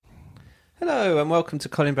Hello and welcome to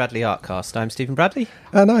Colin Bradley Artcast. I'm Stephen Bradley.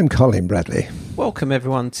 And I'm Colin Bradley. Welcome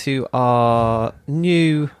everyone to our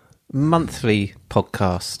new monthly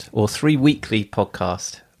podcast, or 3-weekly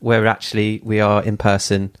podcast, where actually we are in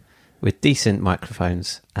person with decent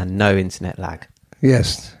microphones and no internet lag.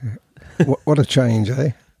 Yes. What a change,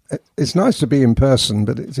 eh? It's nice to be in person,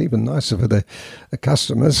 but it's even nicer for the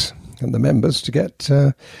customers and the members to get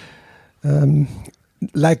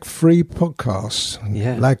lag-free podcasts,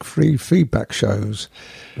 lag-free feedback shows.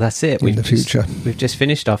 That's it. In the future. We've just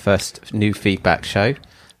finished our first new feedback show,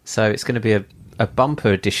 so it's going to be a bumper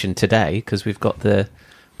edition today because we've got the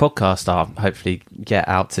podcast I'll hopefully get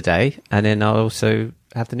out today, and then I'll also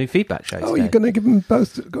have the new feedback show today. You're going to give them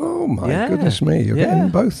both? Oh, my goodness me. You're getting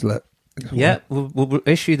both. We'll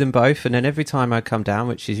issue them both, and then every time I come down,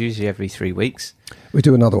 which is usually every 3 weeks, we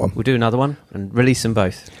do another one. We'll do another one and release them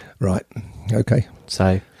both. Right. Okay.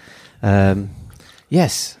 So,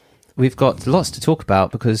 yes, we've got lots to talk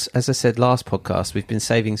about because, as I said last podcast, we've been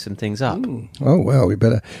saving some things up. Oh, well, we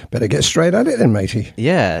better get straight at it then, matey.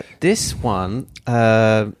 Yeah, this one,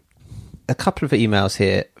 a couple of emails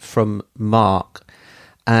here from Mark,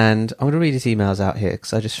 and I'm going to read his emails out here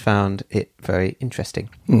because I just found it very interesting.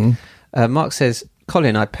 Mark says,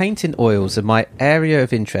 Colin, I paint in oils and my area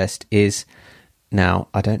of interest is, now,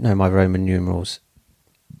 I don't know my Roman numerals,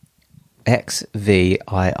 XVII.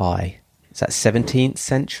 Is that 17th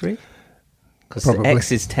century? Because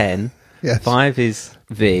X is 10, yes. 5 is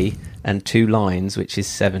V, and 2 lines, which is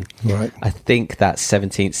 7. Right. I think that's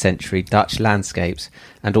 17th century Dutch landscapes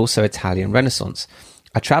and also Italian Renaissance.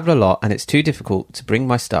 I travel a lot and it's too difficult to bring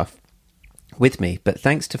my stuff with me, but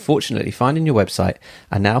thanks to fortunately finding your website,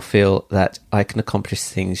 I now feel that I can accomplish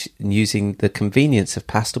things using the convenience of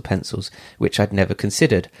pastel pencils, which I'd never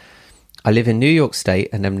considered. I live in New York State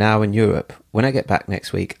and am now in Europe. When I get back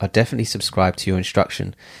next week, I'll definitely subscribe to your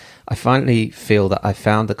instruction. I finally feel that I've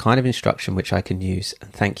found the kind of instruction which I can use,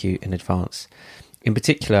 and thank you in advance. In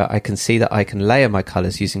particular, I can see that I can layer my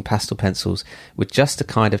colours using pastel pencils with just the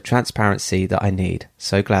kind of transparency that I need.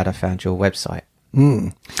 So glad I found your website.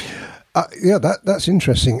 That's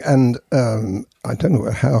interesting. And I don't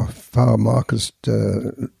know how far Mark has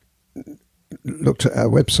looked at our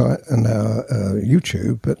website and our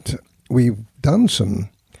YouTube, but we've done some,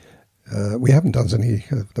 we haven't done any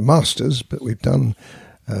of the masters, but we've done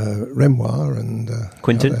Renoir and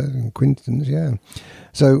Quinton's, yeah.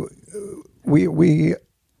 So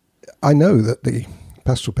I know that the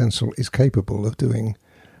pastel pencil is capable of doing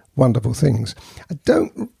wonderful things.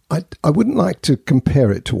 I wouldn't like to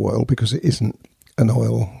compare it to oil because it isn't an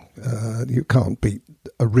oil. You can't beat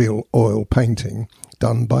a real oil painting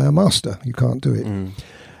done by a master. You can't do it.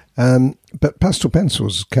 But pastel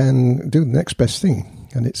pencils can do the next best thing.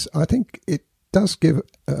 And I think it does give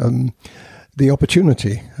the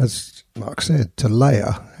opportunity, as Mark said, to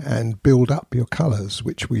layer and build up your colours,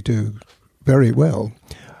 which we do very well,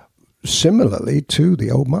 similarly to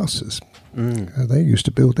the old masters. They used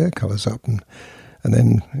to build their colours up and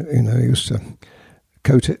then, used to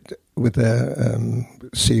coat it with their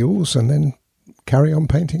seals and then carry on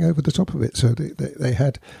painting over the top of it. So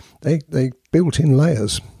they built in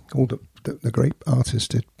layers. All the great artists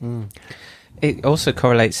did. It also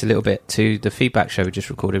correlates a little bit to the feedback show we just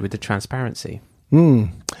recorded with the transparency.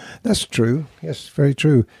 That's true. Yes, very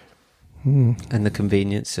true. And the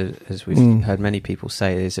convenience, as we've heard many people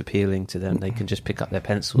say, is appealing to them. They can just pick up their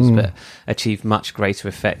pencils, but achieve much greater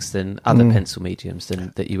effects than other pencil mediums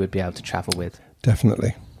that you would be able to travel with.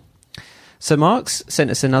 Definitely. So Mark's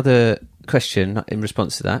sent us another question in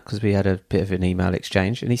response to that, because we had a bit of an email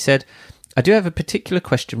exchange, and he said, I do have a particular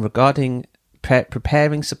question regarding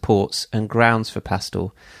preparing supports and grounds for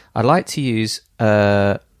pastel. I like to use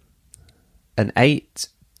an 1/8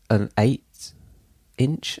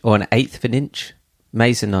 inch or an 1/8 of an inch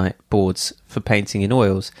Masonite boards for painting in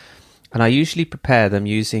oils, and I usually prepare them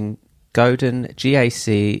using Godin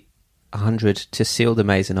GAC 100 to seal the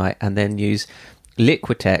Masonite, and then use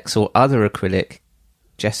Liquitex or other acrylic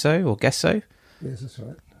gesso. Yes, that's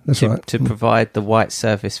right. To provide the white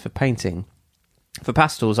surface for painting. For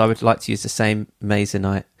pastels, I would like to use the same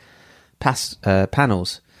Masonite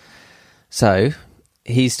panels. So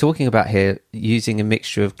he's talking about here using a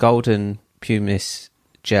mixture of golden pumice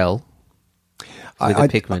gel with a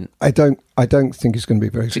pigment. I don't think it's going to be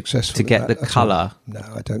very successful to get the colour. No,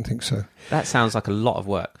 I don't think so. That sounds like a lot of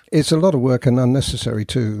work. It's a lot of work and unnecessary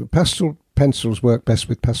too. Pastel pencils work best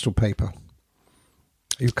with pastel paper.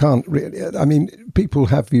 You can't really. I mean, people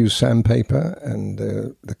have used sandpaper, and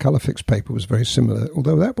the Colourfix paper was very similar,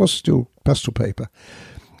 although that was still pastel paper.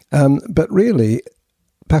 But really,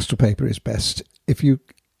 pastel paper is best.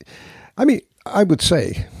 I mean, I would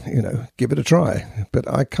say, give it a try, but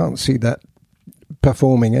I can't see that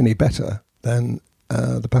performing any better than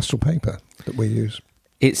the pastel paper that we use.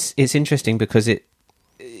 It's interesting because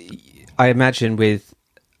I imagine with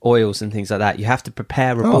oils and things like that, you have to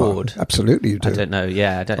prepare a board. Absolutely, you do. I don't know.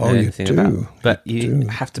 Yeah, I don't know anything about. But you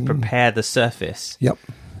have to prepare the surface. Yep.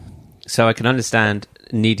 So I can understand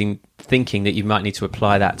thinking that you might need to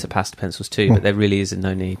apply that to pastel pencils too, but there really isn't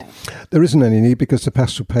no need. There isn't any need because the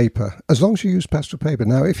pastel paper, as long as you use pastel paper.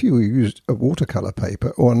 Now, if you used a watercolour paper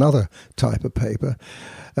or another type of paper,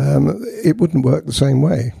 it wouldn't work the same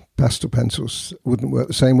way. Pastel pencils wouldn't work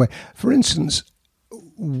the same way. For instance,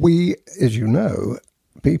 as you know,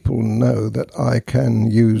 people know that I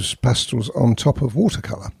can use pastels on top of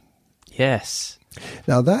watercolour. Yes.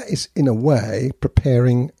 Now, that is, in a way,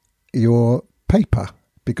 preparing your paper,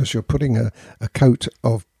 because you're putting a coat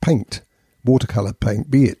of paint, watercolour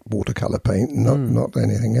paint, be it watercolour paint, not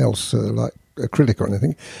anything else like acrylic or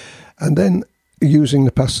anything, and then using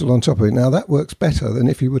the pastel on top of it. Now, that works better than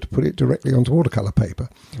if you were to put it directly onto watercolour paper.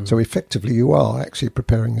 So effectively, you are actually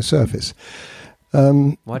preparing the surface.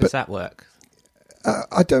 Why does that work?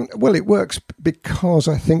 Well, it works because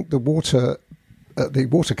I think the watercolour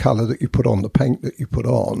that you put on, the paint that you put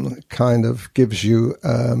on, kind of gives you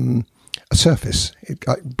a surface. It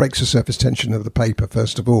breaks the surface tension of the paper,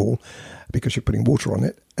 first of all, because you're putting water on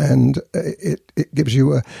it, and it gives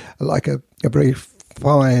you a very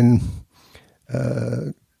fine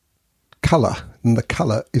colour, and the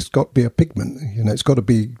colour has got to be a pigment. It's got to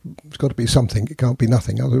be something. It can't be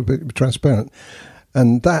nothing. Otherwise, it'll be transparent,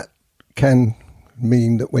 and that can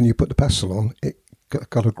mean that when you put the pastel on, it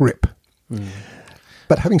got a grip.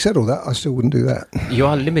 But having said all that, I still wouldn't do that. You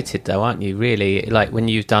are limited, though, aren't you? Really, like when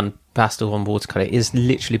you've done pastel on watercolour, it's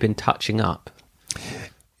literally been touching up.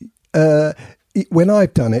 When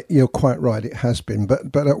I've done it, you're quite right, it has been.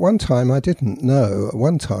 But at one time, I didn't know. At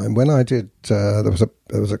one time, when I did, there was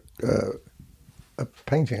a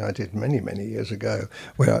painting I did many years ago,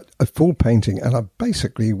 where a full painting, and I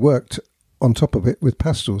basically worked on top of it with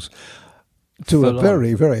pastels to a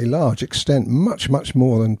very, very large extent, much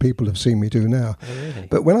more than people have seen me do now. Oh, really?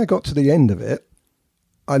 But when I got to the end of it,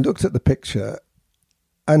 I looked at the picture,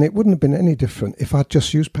 and it wouldn't have been any different if I'd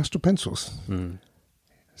just used pastel pencils.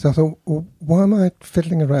 So I thought, well, why am I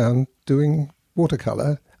fiddling around doing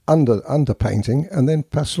watercolour under painting and then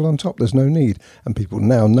pastel on top? There's no need. And people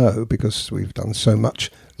now know, because we've done so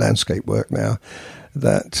much landscape work now,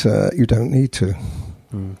 that you don't need to.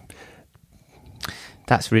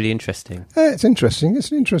 That's really interesting. It's interesting.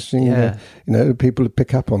 It's interesting. Yeah. People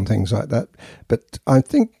pick up on things like that. But I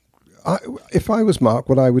think if I was Mark,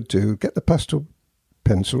 what I would do, get the pastel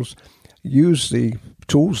pencils, use the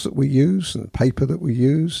tools that we use and the paper that we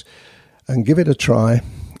use, and give it a try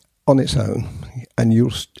on its own. And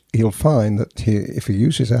he'll find that if he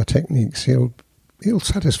uses our techniques, he'll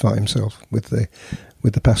satisfy himself with the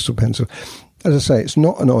pastel pencil. As I say, it's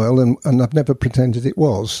not an oil, and I've never pretended it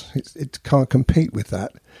was. It can't compete with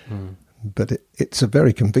that. But it's a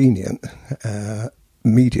very convenient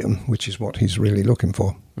medium, which is what he's really looking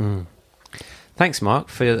for. Thanks, Mark,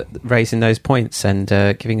 for raising those points and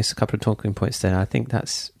giving us a couple of talking points there. I think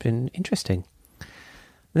that's been interesting.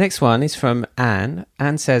 The next one is from Anne.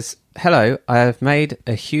 Anne says, "Hello, I have made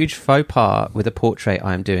a huge faux pas with a portrait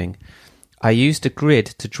I am doing. I used a grid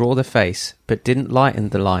to draw the face, but didn't lighten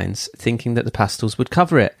the lines, thinking that the pastels would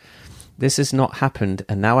cover it. This has not happened,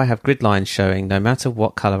 and now I have grid lines showing no matter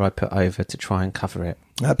what colour I put over to try and cover it."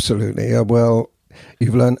 Absolutely. Well,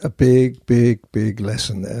 you've learned a big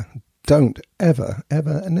lesson there. Don't ever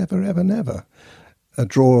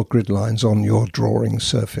draw grid lines on your drawing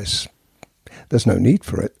surface. There's no need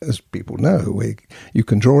for it, as people know. You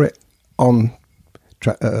can draw it on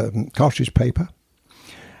cartridge paper.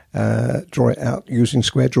 Draw it out using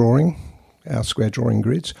our square drawing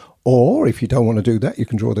grids, or if you don't want to do that, you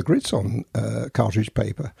can draw the grids on cartridge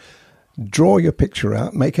paper. Draw your picture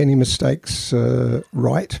out, make any mistakes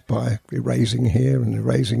right by erasing here and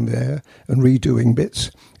erasing there and redoing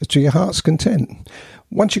bits to your heart's content.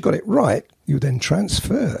 Once you've got it right, you then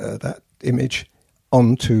transfer that image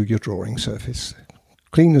onto your drawing surface,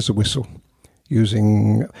 clean as a whistle,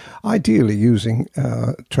 ideally using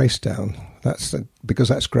trace down. Because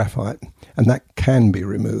that's graphite, and that can be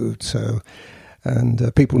removed. So,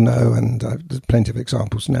 and people know, and there's plenty of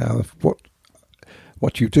examples now of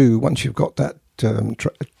what you do once you've got that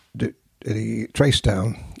the trace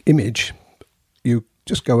down image. You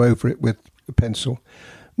just go over it with a pencil,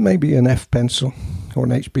 maybe an F pencil or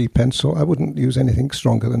an HB pencil. I wouldn't use anything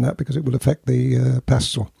stronger than that because it will affect the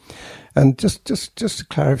pastel. And just to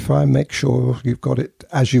clarify, make sure you've got it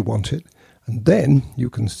as you want it. And then you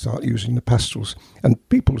can start using the pastels. And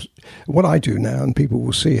what I do now, and people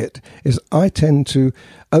will see it, is I tend to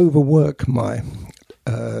overwork my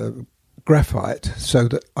graphite so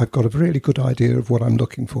that I've got a really good idea of what I'm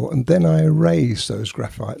looking for, and then I erase those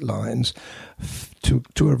graphite lines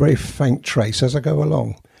to a very faint trace as I go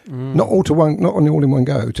along. Not all in one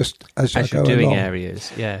go, just as I go you're doing along.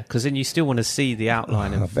 areas, yeah, because then you still want to see the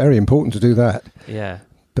outline of. Very important to do that. Yeah,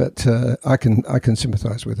 but I can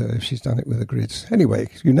sympathise with her if she's done it with the grids. Anyway,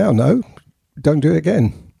 you now know. Don't do it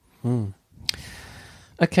again.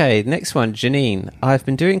 Okay, next one, Janine. I've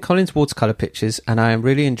been doing Collins watercolour pictures and I am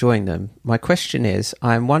really enjoying them. My question is,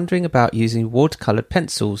 I am wondering about using watercoloured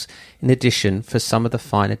pencils in addition for some of the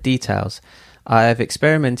finer details. I have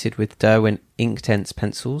experimented with Derwent Inktense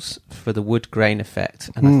pencils for the wood grain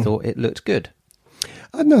effect, and I thought it looked good.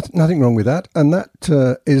 Nothing wrong with that, and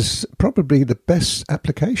that is probably the best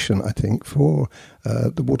application, I think, for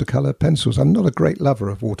the watercolour pencils. I'm not a great lover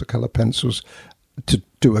of watercolour pencils to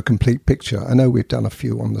do a complete picture. I know we've done a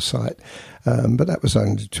few on the site, but that was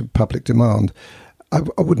only to public demand.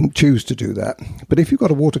 I wouldn't choose to do that. But if you've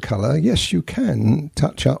got a watercolour, yes, you can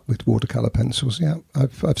touch up with watercolour pencils. Yeah,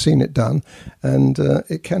 I've seen it done, and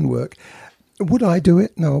it can work. Would I do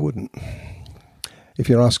it? No, I wouldn't. If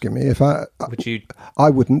you're asking me, Would you? I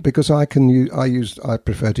wouldn't, because I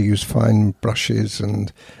prefer to use fine brushes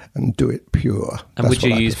and do it pure. And would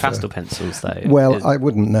you use pastel pencils though? Well, I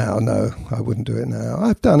wouldn't now. No, I wouldn't do it now.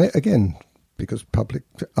 I've done it again because public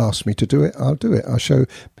asked me to do it. I'll do it. I'll show.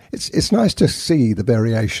 It's nice to see the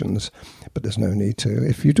variations, but there's no need to.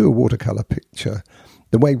 If you do a watercolour picture,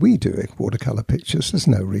 the way we do it, watercolour pictures, there's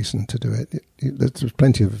no reason to do it. There's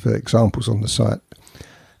plenty of examples on the site.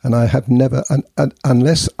 And I have never,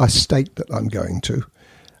 unless I state that I'm going to,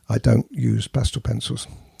 I don't use pastel pencils.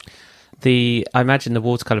 I imagine the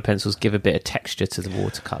watercolour pencils give a bit of texture to the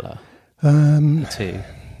watercolour too.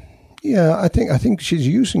 Yeah, I think she's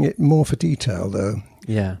using it more for detail, though.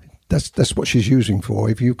 Yeah. That's what she's using for.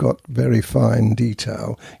 If you've got very fine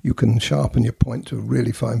detail, you can sharpen your point to a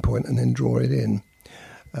really fine point and then draw it in.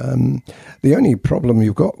 The only problem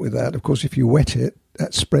you've got with that, of course, if you wet it,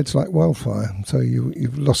 that spreads like wildfire. So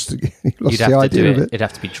you've lost the idea of it. It'd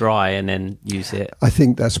have to be dry and then use it. I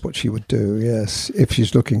think that's what she would do, yes, if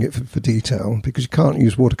she's looking at for detail, because you can't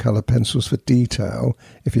use watercolour pencils for detail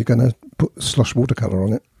if you're going to put slosh watercolour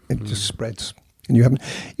on it. It just spreads. And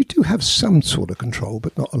you do have some sort of control,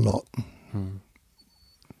 but not a lot.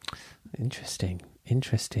 Interesting.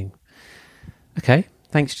 Okay,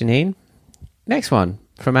 thanks, Janine. Next one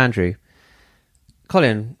from Andrew.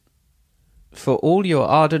 Colin, for all your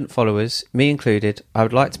ardent followers, me included, I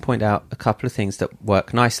would like to point out a couple of things that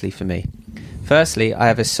work nicely for me. Firstly, I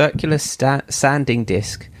have a circular sanding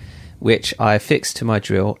disc which I affix to my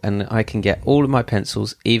drill, and I can get all of my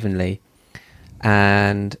pencils evenly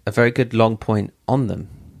and a very good long point on them.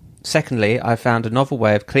 Secondly, I found a novel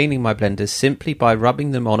way of cleaning my blenders simply by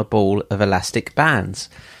rubbing them on a ball of elastic bands.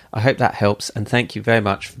 I hope that helps, and thank you very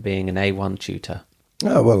much for being an A1 tutor.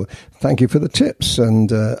 Oh, well, thank you for the tips,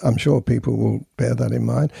 and I'm sure people will bear that in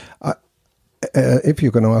mind. If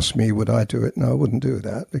you're going to ask me, would I do it? No, I wouldn't do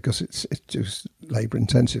that, because it's just labour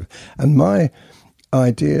intensive. And my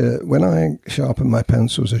idea, when I sharpen my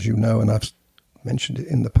pencils, as you know, and I've mentioned it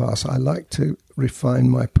in the past, I like to refine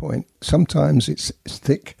my point. Sometimes it's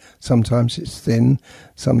thick, sometimes it's thin,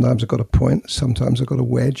 sometimes I've got a point, sometimes I've got a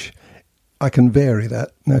wedge. I can vary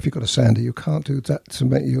that. Now, if you've got a sander, you can't do that. So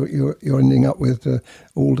you're ending up with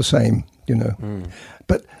all the same, you know.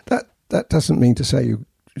 But that doesn't mean to say you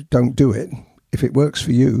don't do it. If it works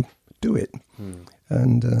for you, do it.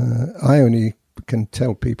 And I only can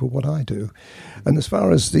tell people what I do. And as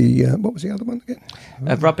far as the what was the other one again?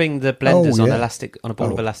 Rubbing the blenders on a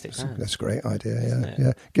ball of elastic bands. That's a great idea.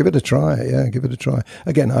 Yeah. Give it a try. Yeah, give it a try.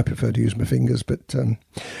 Again, I prefer to use my fingers, but and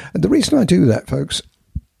the reason I do that, folks,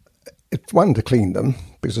 it's one, to clean them,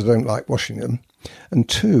 because I don't like washing them, and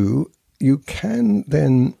two, you can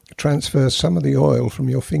then transfer some of the oil from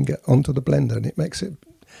your finger onto the blender, and it makes it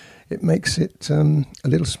a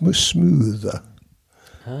little smoother.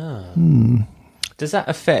 Does that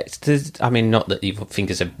affect? I mean, not that your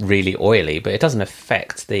fingers are really oily, but it doesn't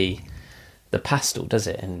affect the pastel, does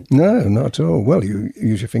it? No, not at all. Well, you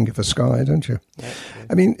use your finger for sky, don't you? Yeah,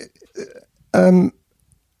 I mean,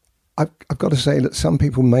 I've got to say that some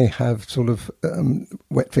people may have sort of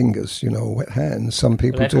wet fingers, or wet hands. Some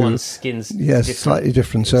people do. Everyone's skin's slightly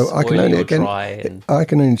different. So I can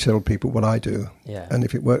only tell people what I do, and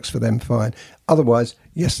if it works for them, fine. Otherwise,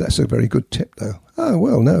 yes, that's a very good tip, though. Oh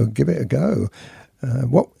well, no, give it a go.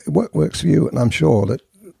 What works for you? And I'm sure that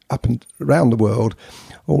up and around the world,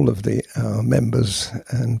 all of the members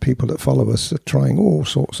and people that follow us are trying all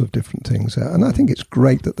sorts of different things out. And I think it's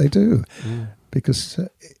great that they do, because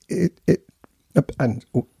and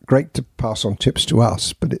great to pass on tips to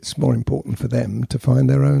us, but it's more important for them to find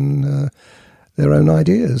their own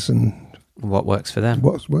ideas and what works for them.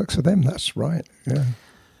 What works for them, that's right, yeah.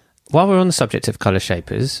 While we're on the subject of colour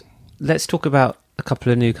shapers, let's talk about a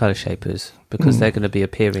couple of new colour shapers, because they're going to be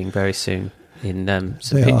appearing very soon in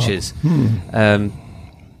some pictures.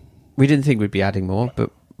 We didn't think we'd be adding more,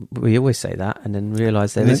 but we always say that and then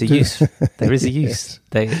realise there is a use. There is a use.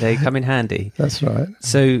 Yes. They come in handy. That's right.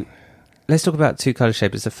 So let's talk about two colour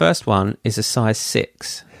shapers. The first one is a size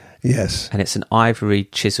 6. Yes. And it's an ivory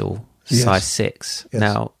chisel, size Yes. 6. Yes.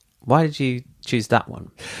 Now, why did you choose that one?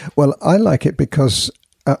 Well, I like it because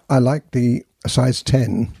I like the size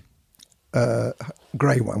 10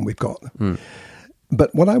 grey one we've got.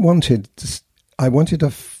 But what I wanted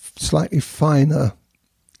a slightly finer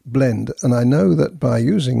blend, and I know that by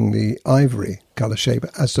using the ivory colour shaper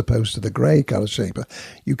as opposed to the grey colour shaper,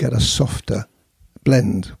 you get a softer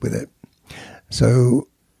blend with it. So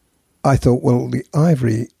I thought, well, the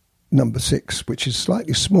ivory number 6, which is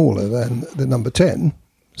slightly smaller than the number 10,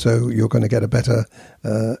 so you're going to get a better,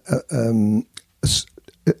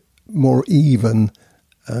 more even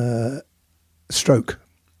stroke,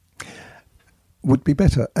 would be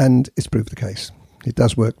better, and it's proved the case. It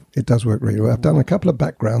does work. It does work really well. I've done a couple of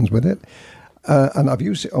backgrounds with it, and I've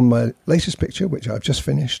used it on my latest picture, which I've just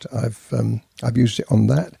finished. I've used it on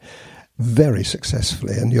that very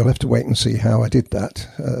successfully, and you'll have to wait and see how I did that,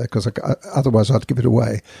 because otherwise I'd give it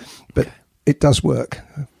away. But it does work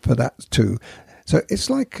for that too. So it's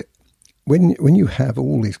like when you have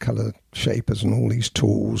all these colour shapers and all these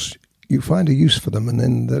tools, you find a use for them, and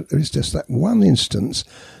then there is just that one instance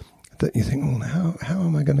that you think, well, how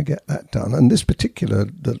am I going to get that done? And this particular,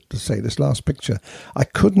 this last picture, I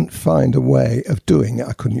couldn't find a way of doing it.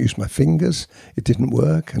 I couldn't use my fingers. It didn't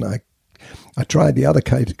work. And I tried the other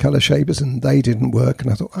colour shapers and they didn't work.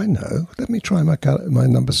 And I thought, I know, let me try my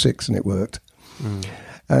number 6, and it worked.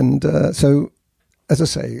 And so, as I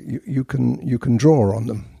say, you can draw on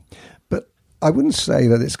them. But I wouldn't say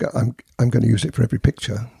that I'm going to use it for every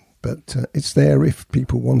picture. But it's there if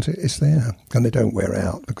people want it. It's there, and they don't wear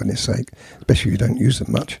out, for goodness sake. Especially if you don't use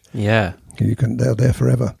them much. Yeah, they're there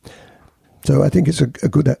forever. So I think it's a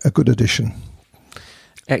good addition.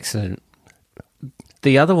 Excellent.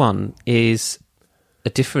 The other one is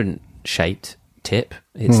a different shaped tip.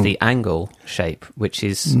 It's the angle shape, which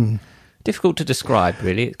is difficult to describe.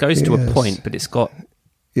 Really, it goes to a point, but it's got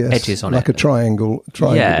edges on like it, a triangle.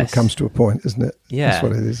 Yes. Comes to a point, isn't it? Yeah, that's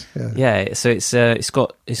what it is. Yeah. So it's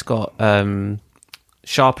got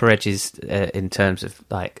sharper edges in terms of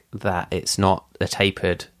like that. It's not a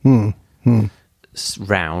tapered round.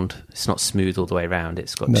 It's not smooth all the way around.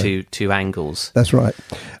 It's got two angles. That's right.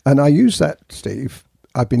 And I use that, Steve.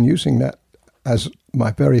 I've been using that as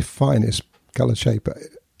my very finest colour shaper.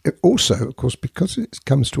 It also, of course, because it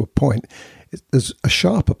comes to a point, there's a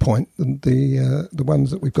sharper point than the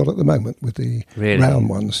ones that we've got at the moment with the round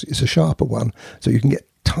ones. It's a sharper one, so you can get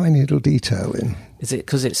tiny little detail in. Is it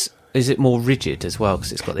because is it more rigid as well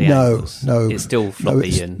because it's got the angles? No, it's still floppy.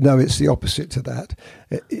 It's the opposite to that.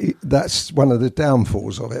 That's one of the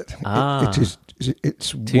downfalls of it.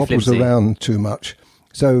 It wobbles flimsy around too much.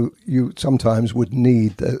 So you sometimes would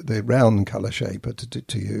need the round colour shaper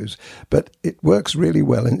to use, but it works really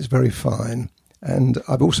well and it's very fine. And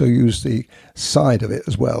I've also used the side of it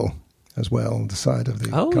as well, the side of the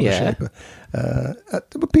colour shaper.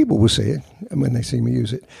 But people will see it when they see me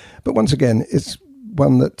use it. But once again, it's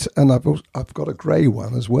one that, and I've got a grey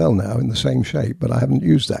one as well now in the same shape, but I haven't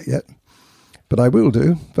used that yet. But I will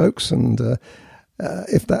do, folks, and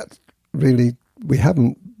if that really, we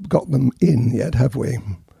haven't got them in yet, have we?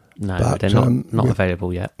 No, but they're not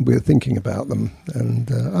available yet. We're thinking about them,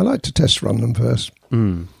 and I like to test run them first.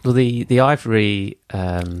 Well, the ivory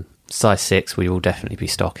size 6 we will definitely be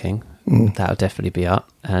stocking. That'll definitely be up,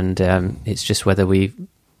 and it's just whether we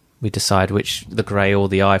decide which, the grey or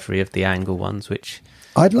the ivory of the angle ones, which...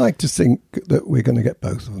 I'd like to think that we're going to get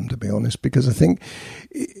both of them, to be honest, because I think,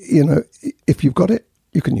 if you've got it,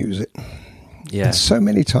 you can use it. Yeah. And so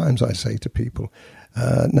many times I say to people,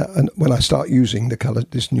 now, and when I start using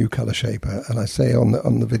this new colour shaper, and I say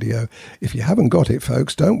on the video, if you haven't got it,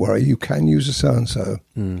 folks, don't worry, you can use a so-and-so.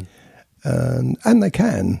 And they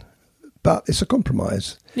can, but it's a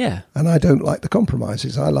compromise. Yeah. And I don't like the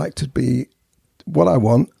compromises. I like to be what I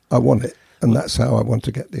want it. And that's how I want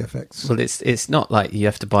to get the effects. Well, it's not like you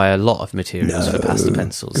have to buy a lot of materials for pastel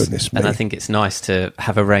pencils. Goodness me. And I think it's nice to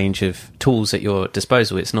have a range of tools at your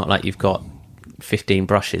disposal. It's not like you've got 15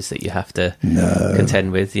 brushes that you have to No.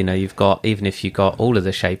 contend with. You know, you've got, even if you got all of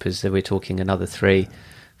the shapers, that we're talking another 3,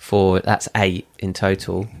 4, that's 8 in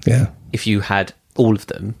total. Yeah. If you had all of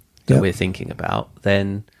them that Yeah. we're thinking about,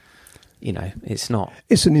 then, you know, it's not.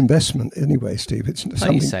 It's an investment anyway, Steve. It's Like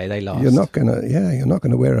something you say, they last. you're not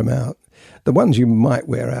gonna wear them out. The ones you might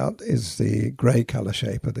wear out is the grey colour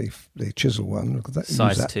shaper, the chisel one, because that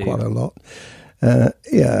Size use that 2. quite a lot.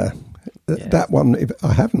 Yeah. That one,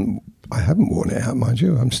 I haven't worn it out, mind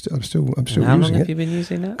you. I'm still And using how long it. have you been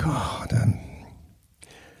using that? God,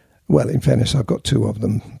 well, in fairness, I've got 2 of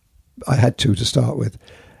them. I had 2 to start with,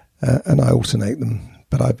 and I alternate them.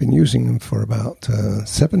 But I've been using them for about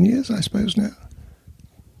 7 years, I suppose now.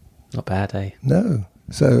 Not bad, eh? No,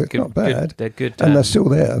 so it's not bad. They're good. And they're still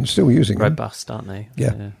there. I'm still using them. robust, aren't they?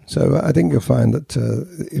 Yeah. So I think you'll find that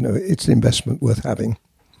it's an investment worth having.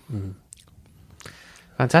 Mm.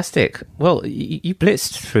 Fantastic. Well, you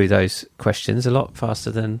blitzed through those questions a lot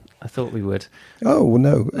faster than I thought we would. Oh well,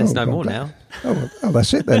 no, There's no God, more now. Oh,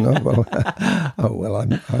 that's it then. I'm going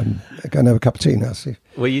to have a cup of tea now. See.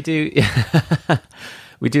 Well, you do.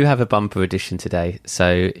 We do have a bumper edition today,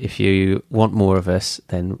 so if you want more of us,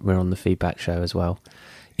 then we're on the feedback show as well,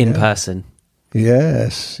 in person.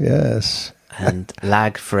 Yes. And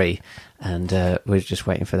lag free, and we're just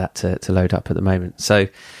waiting for that to load up at the moment. So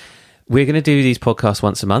we're going to do these podcasts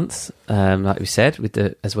once a month, like we said,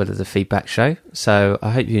 as well as the feedback show. So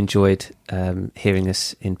I hope you enjoyed hearing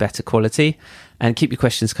us in better quality, and keep your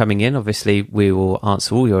questions coming in. Obviously, we will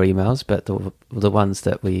answer all your emails, but the ones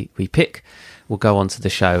that we pick will go onto the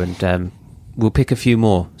show, and we'll pick a few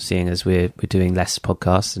more, seeing as we're doing less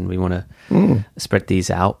podcasts and we want to spread these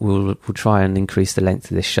out. We'll try and increase the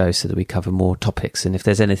length of this show so that we cover more topics. And if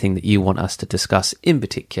there's anything that you want us to discuss in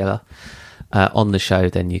particular on the show,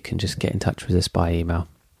 then you can just get in touch with us by email.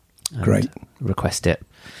 Great. Request it.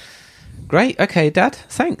 Great. Okay, Dad,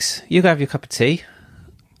 thanks. You go have your cup of tea.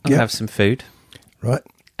 I'll have some food. Right.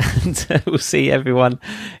 And we'll see everyone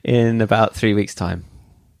in about 3 weeks' time.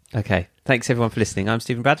 Okay. Thanks, everyone, for listening. I'm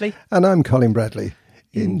Stephen Bradley. And I'm Colin Bradley.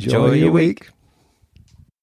 Enjoy your week.